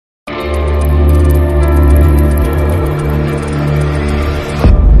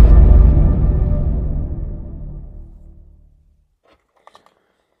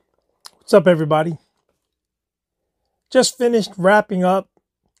What's up, everybody? Just finished wrapping up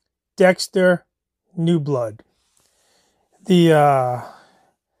Dexter New Blood. The,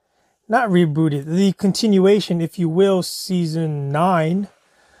 not rebooted, the continuation, if you will, season 9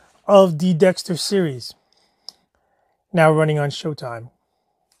 of the Dexter series. Now running on Showtime.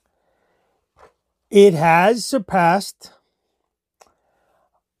 It has surpassed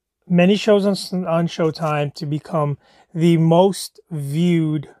many shows on Showtime to become the most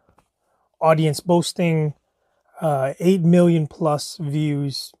viewed audience, boasting 8 million plus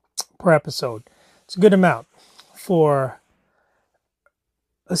views per episode. It's a good amount for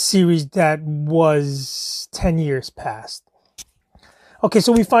a series that was 10 years past. Okay,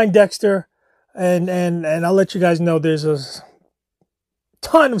 so we find Dexter, and I'll let you guys know there's a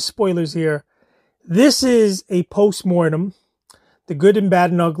ton of spoilers here. This is a post-mortem, the good and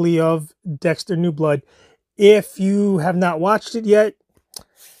bad and ugly of Dexter New Blood. If you have not watched it yet,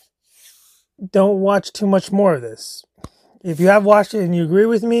 don't watch too much more of this. If you have watched it and you agree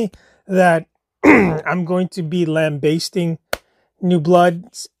with me that I'm going to be lambasting New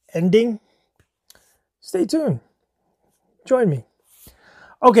Blood's ending, stay tuned. Join me.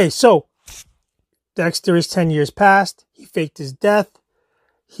 Okay, so Dexter is 10 years past. He faked his death.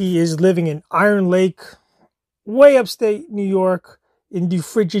 He is living in Iron Lake, way upstate New York, in the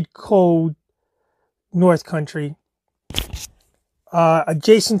frigid, cold North Country.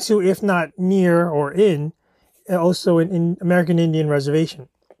 Adjacent to, if not near or in, also an American Indian reservation.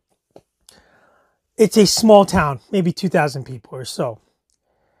 It's a small town, maybe 2,000 people or so.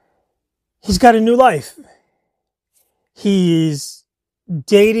 He's got a new life. He's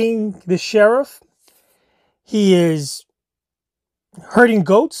dating the sheriff. He is herding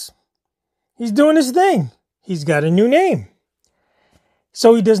goats. He's doing his thing. He's got a new name.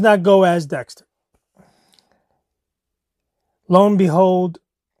 So he does not go as Dexter. Lo and behold,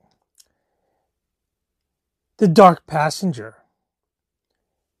 the dark passenger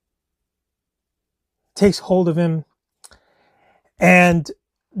takes hold of him, and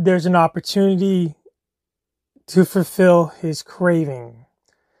there's an opportunity to fulfill his craving,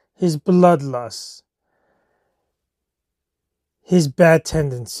 his bloodlust, his bad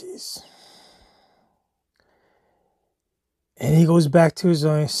tendencies. And he goes back to his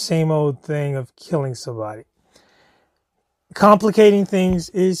own same old thing of killing somebody. Complicating things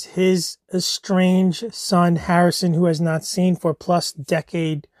is his estranged son, Harrison, who has not seen for plus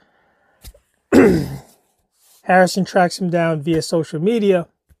decade. Harrison tracks him down via social media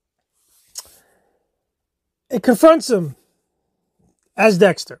and confronts him as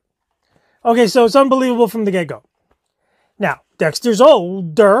Dexter. Okay, so it's unbelievable from the get-go. Now, Dexter's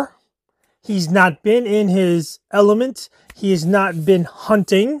older. He's not been in his element. He has not been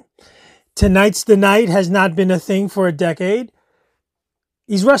hunting. Tonight's the night has not been a thing for a decade.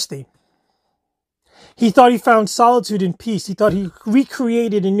 He's rusty. He thought he found solitude and peace. He thought he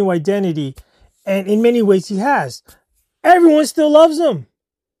recreated a new identity. And in many ways he has. Everyone still loves him.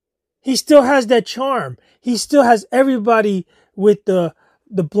 He still has that charm. He still has everybody with the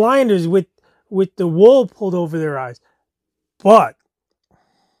blinders, with the wool pulled over their eyes. But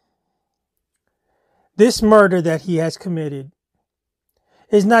this murder that he has committed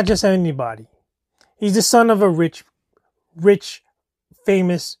is not just anybody. He's the son of a rich,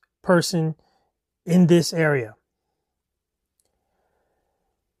 famous person in this area.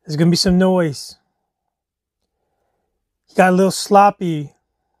 There's going to be some noise. He got a little sloppy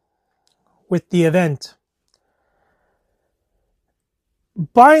with the event.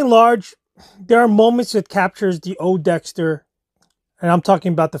 By and large, there are moments that captures the old Dexter, and I'm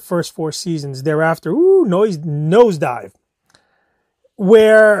talking about the first 4 seasons. Thereafter, nosedive,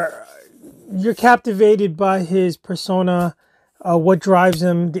 where you're captivated by his persona, what drives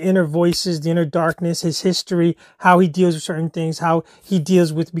him, the inner voices, the inner darkness, his history, how he deals with certain things, how he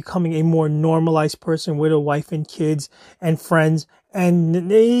deals with becoming a more normalized person with a wife and kids and friends.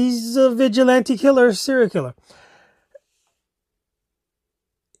 And he's a vigilante killer, serial killer.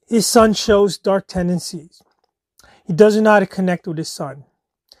 His son shows dark tendencies. He doesn't know how to connect with his son.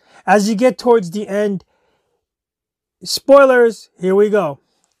 As you get towards the end, spoilers, here we go.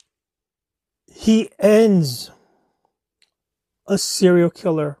 He ends a serial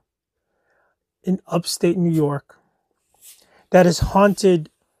killer in upstate New York that has haunted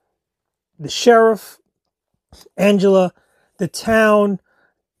the sheriff, Angela, the town,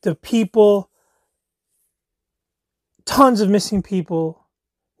 the people. Tons of missing people,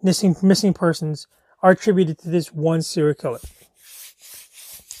 missing persons are attributed to this one serial killer.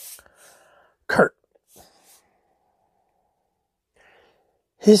 Kurt.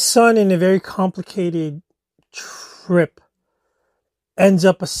 His son, in a very complicated trip ends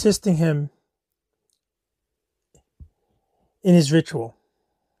up assisting him in his ritual.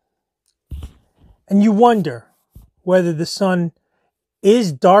 And you wonder whether the son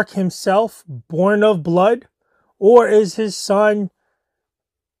is Dark himself, born of blood, or is his son,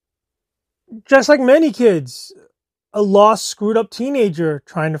 just like many kids, a lost, screwed up teenager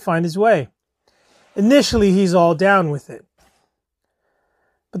trying to find his way. Initially, he's all down with it.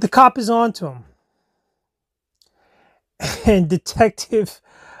 But the cop is on to him. And Detective,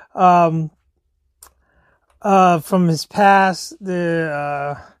 from his past,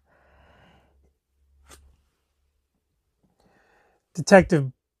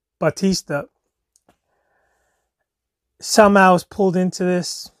 Detective Batista, somehow is pulled into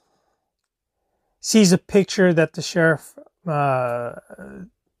this, sees a picture that the sheriff,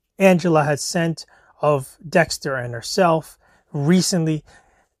 Angela, had sent of Dexter and herself recently.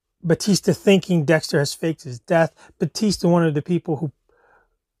 Batista thinking Dexter has faked his death. Batista, one of the people who,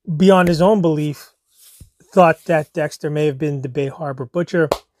 beyond his own belief, thought that Dexter may have been the Bay Harbor butcher.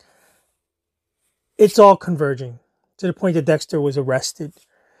 It's all converging to the point that Dexter was arrested.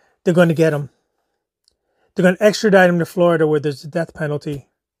 They're going to get him. They're going to extradite him to Florida where there's a death penalty.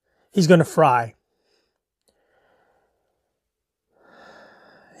 He's going to fry.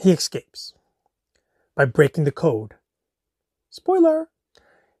 He escapes by breaking the code. Spoiler.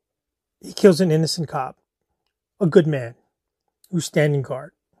 He kills an innocent cop, a good man, who's standing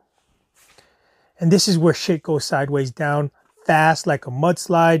guard. And this is where shit goes sideways down fast like a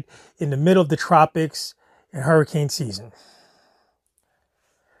mudslide in the middle of the tropics in hurricane season.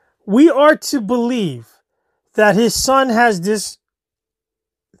 We are to believe that his son has this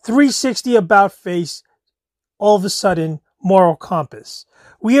 360 about face, all of a sudden, moral compass.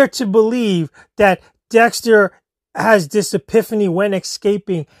 We are to believe that Dexter has this epiphany when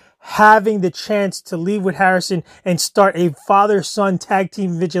escaping, having the chance to leave with Harrison and start a father-son tag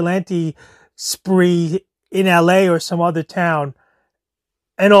team vigilante spree in LA or some other town.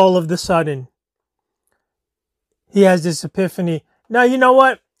 And all of a sudden, he has this epiphany. Now, you know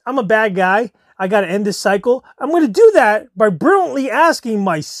what? I'm a bad guy. I got to end this cycle. I'm going to do that by brilliantly asking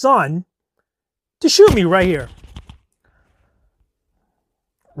my son to shoot me right here.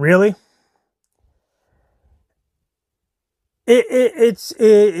 Really?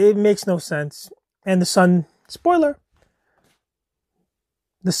 It makes no sense. And the son, spoiler,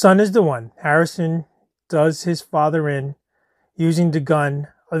 the son is the one. Harrison does his father in using the gun,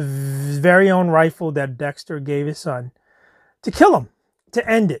 a very own rifle that Dexter gave his son, to kill him, to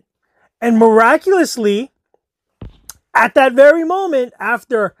end it. And miraculously, at that very moment,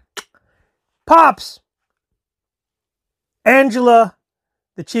 after pops, Angela,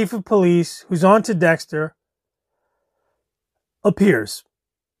 the chief of police, who's on to Dexter, appears.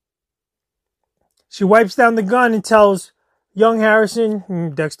 She wipes down the gun and tells young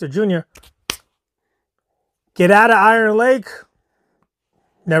Harrison, Dexter Jr., get out of Iron Lake,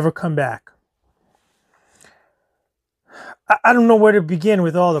 never come back. I don't know where to begin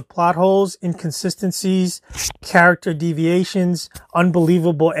with all the plot holes, inconsistencies, character deviations,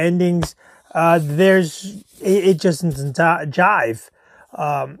 unbelievable endings. It just doesn't jive.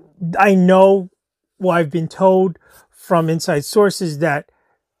 I know, well, I've been told from inside sources that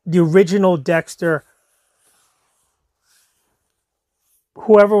the original Dexter,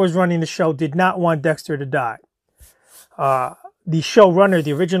 whoever was running the show, did not want Dexter to die. The showrunner,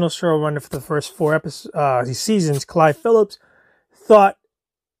 the original showrunner for the first 4 seasons, Clive Phillips, thought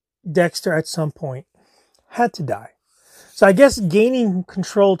Dexter at some point had to die. So I guess gaining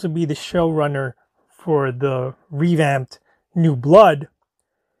control to be the showrunner for the revamped New Blood,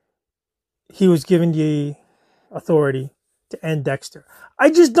 he was given the authority to end Dexter. I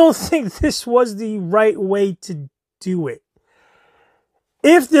just don't think this was the right way to do it.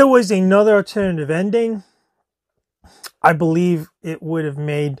 If there was another alternative ending, I believe it would have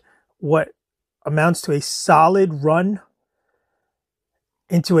made what amounts to a solid run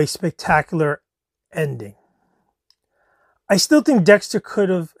into a spectacular ending. I still think Dexter could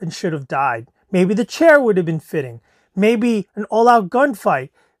have and should have died. Maybe the chair would have been fitting. Maybe an all-out gunfight.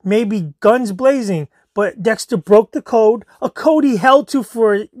 Maybe guns blazing. But Dexter broke the code, a code he held to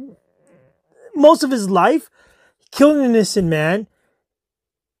for most of his life. Killed an innocent man.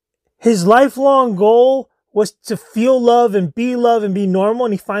 His lifelong goal was to feel love and be normal,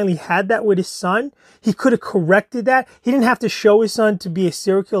 and he finally had that with his son. He could have corrected that. He didn't have to show his son to be a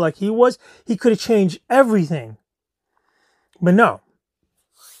serial killer like he was. He could have changed everything. But no.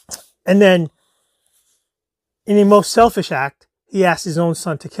 And then, in a most selfish act, he asked his own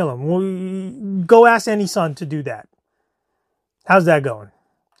son to kill him. Well, go ask any son to do that. How's that going?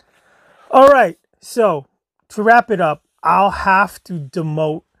 All right. So, to wrap it up, I'll have to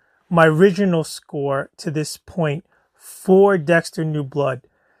demote my original score to this point for Dexter New Blood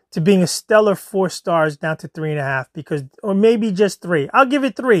to being a stellar 4 stars down to 3.5 because, or maybe just 3. I'll give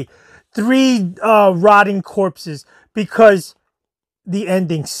it 3. 3 rotting corpses because the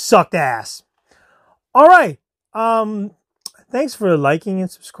ending sucked ass. All right. Thanks for liking and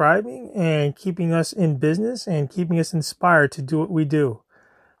subscribing and keeping us in business and keeping us inspired to do what we do.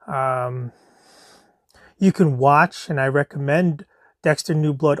 You can watch, and I recommend Dexter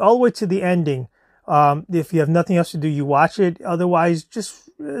New Blood all the way to the ending. If you have nothing else to do, you watch it. Otherwise, just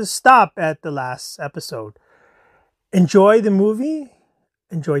stop at the last episode. Enjoy the movie.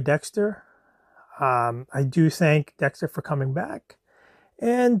 Enjoy Dexter. I do thank Dexter for coming back.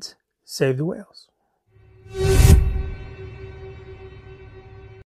 And save the whales.